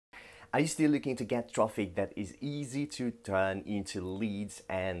Are you still looking to get traffic that is easy to turn into leads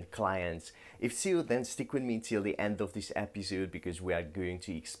and clients? If so, then stick with me till the end of this episode because we are going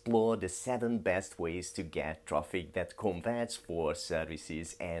to explore the 7 best ways to get traffic that converts for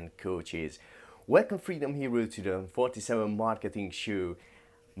services and coaches. Welcome Freedom Hero to the 47 Marketing Show.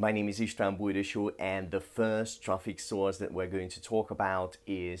 My name is István Bujdosó, and the first traffic source that we're going to talk about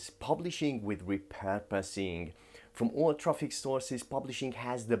is publishing with repurposing. From all traffic sources, publishing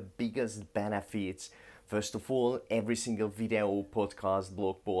has the biggest benefits. First of all, every single video, podcast,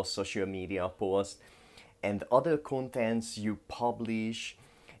 blog post, social media post, and other contents you publish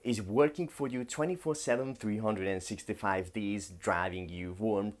is working for you 24/7, 365 days, driving you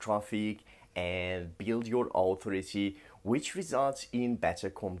warm traffic and build your authority, which results in better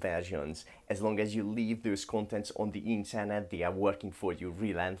conversions. As long as you leave those contents on the internet, they are working for you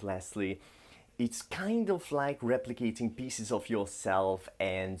relentlessly. It's kind of like replicating pieces of yourself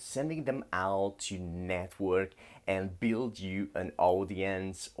and sending them out to network and build you an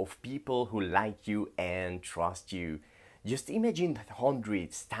audience of people who like you and trust you. Just imagine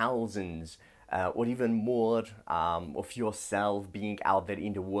hundreds, thousands, or even more of yourself being out there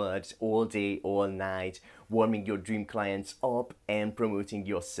in the world all day, all night, warming your dream clients up and promoting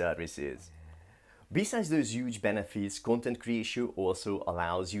your services. Besides those huge benefits, content creation also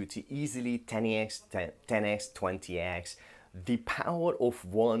allows you to easily 10x, 10x, 20x the power of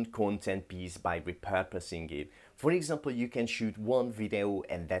one content piece by repurposing it. For example, you can shoot one video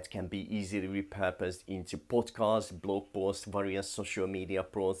and that can be easily repurposed into podcasts, blog posts, various social media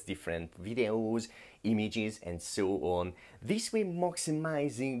posts, different videos, images, and so on. This way,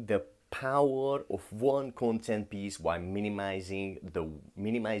 maximizing the power of one content piece while minimizing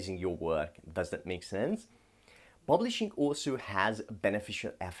your work. Does that make sense? Publishing also has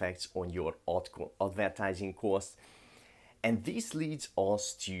beneficial effects on your advertising costs, and this leads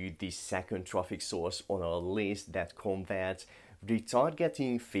us to the second traffic source on our list that converts: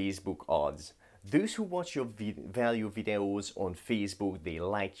 retargeting Facebook ads. Those who watch your value videos on Facebook, they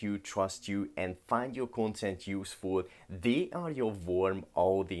like you, trust you, and find your content useful. They are your warm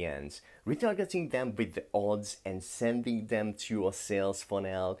audience. Retargeting them with the ads and sending them to your sales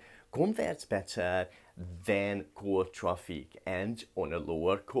funnel converts better than cold traffic and on a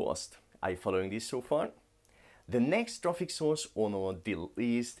lower cost. Are you following this so far? The next traffic source on our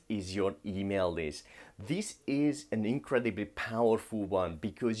list is your email list. This is an incredibly powerful one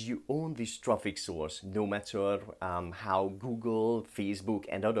because you own this traffic source. No matter how Google, Facebook,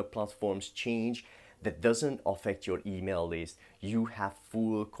 and other platforms change, that doesn't affect your email list. You have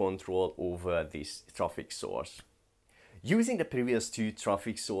full control over this traffic source. Using the previous two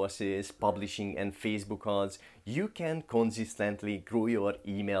traffic sources, publishing and Facebook ads, you can consistently grow your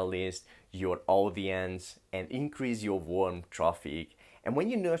email list, your audience, and increase your warm traffic. And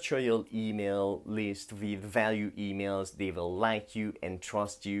when you nurture your email list with value emails, they will like you and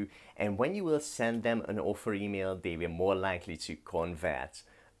trust you. And when you will send them an offer email, they will more likely to convert.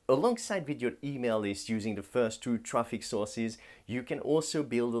 Alongside with your email list, using the first two traffic sources, you can also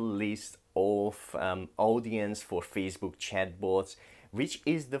build a list of audience for Facebook chatbots, which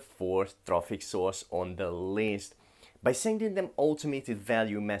is the fourth traffic source on the list. By sending them automated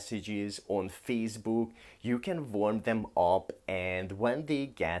value messages on Facebook, you can warm them up, and when they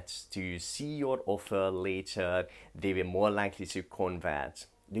get to see your offer later, they will more likely to convert.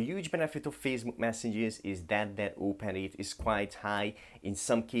 The huge benefit of Facebook messages is that their open rate is quite high. In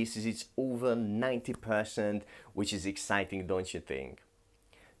some cases, it's over 90%, which is exciting, don't you think?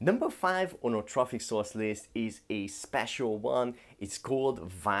 Number 5 on our traffic source list is a special one. It's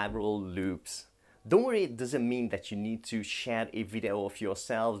called viral loops. Don't worry, it doesn't mean that you need to share a video of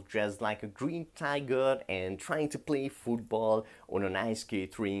yourself dressed like a green tiger and trying to play football on an ice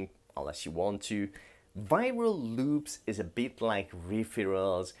skate rink, unless you want to. Viral loops is a bit like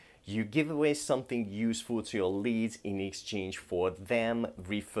referrals. You give away something useful to your leads in exchange for them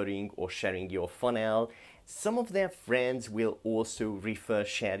referring or sharing your funnel. Some of their friends will also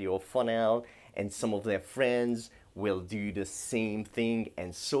share your funnel, and some of their friends will do the same thing,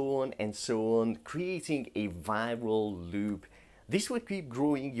 and so on, creating a viral loop. This will keep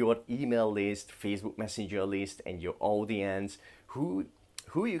growing your email list, Facebook Messenger list, and your audience who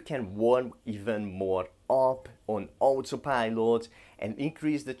you can warm even more up on autopilot and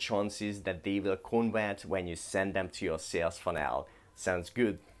increase the chances that they will convert when you send them to your sales funnel. Sounds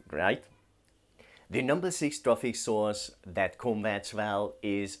good, right? The number 6 traffic source that converts well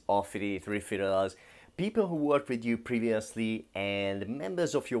is affiliate referrals. People who worked with you previously and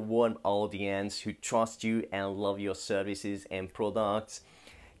members of your warm audience who trust you and love your services and products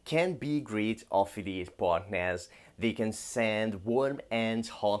can be great affiliate partners. They can send warm and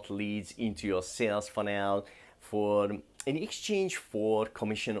hot leads into your sales funnel in exchange for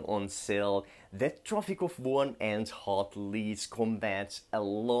commission on sale. That traffic of warm and hot leads converts a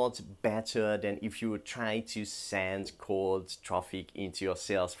lot better than if you try to send cold traffic into your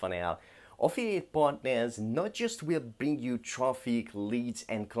sales funnel. Affiliate partners not just will bring you traffic, leads,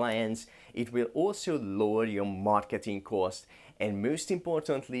 and clients, it will also lower your marketing cost. And most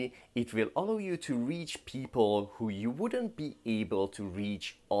importantly, it will allow you to reach people who you wouldn't be able to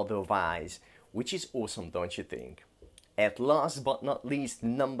reach otherwise, which is awesome, don't you think? At last but not least,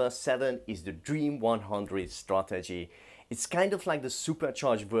 number 7 is the Dream 100 strategy. It's kind of like the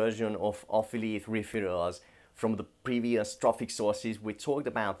supercharged version of affiliate referrals. From the previous traffic sources we talked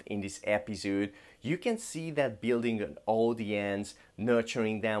about in this episode, you can see that building an audience,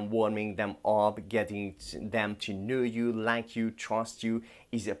 nurturing them, warming them up, getting them to know you, like you, trust you,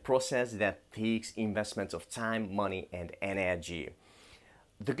 is a process that takes investment of time, money, and energy.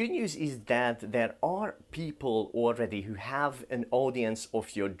 The good news is that there are people already who have an audience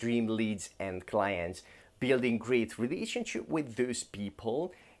of your dream leads and clients. Building great relationship with those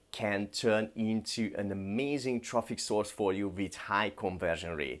people can turn into an amazing traffic source for you with high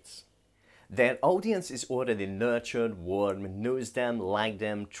conversion rates. Their audience is already nurtured, warm, knows them, like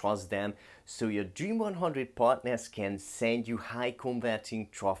them, trust them, so your Dream 100 partners can send you high converting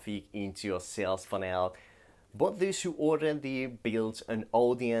traffic into your sales funnel. But those who already built an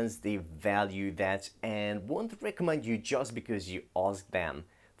audience, they value that and won't recommend you just because you ask them.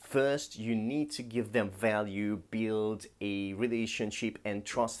 First, you need to give them value, build a relationship and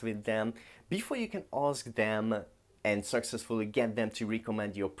trust with them before you can ask them and successfully get them to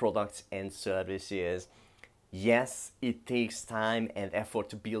recommend your products and services. Yes, it takes time and effort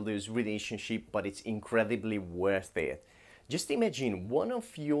to build those relationships, but it's incredibly worth it. Just imagine one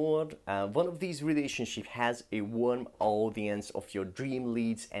of these relationships has a warm audience of your dream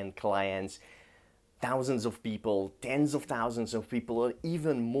leads and clients. Thousands of people, tens of thousands of people, or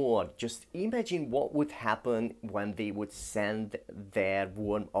even more. Just imagine what would happen when they would send their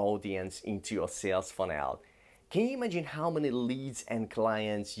warm audience into your sales funnel. Can you imagine how many leads and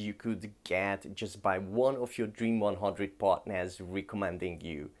clients you could get just by one of your Dream 100 partners recommending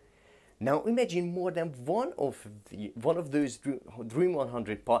you? Now imagine more than one of those Dream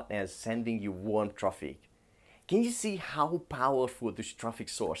 100 partners sending you warm traffic. Can you see how powerful this traffic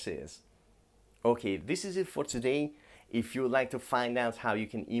source is? Okay, this is it for today. If you would like to find out how you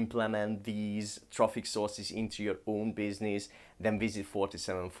can implement these traffic sources into your own business, then visit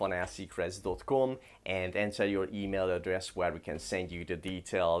 47funnelsecrets.com and enter your email address where we can send you the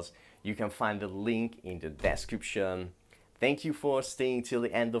details. You can find the link in the description. Thank you for staying till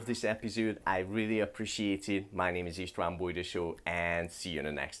the end of this episode. I really appreciate it. My name is István Bojdosó and see you in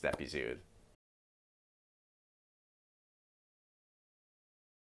the next episode.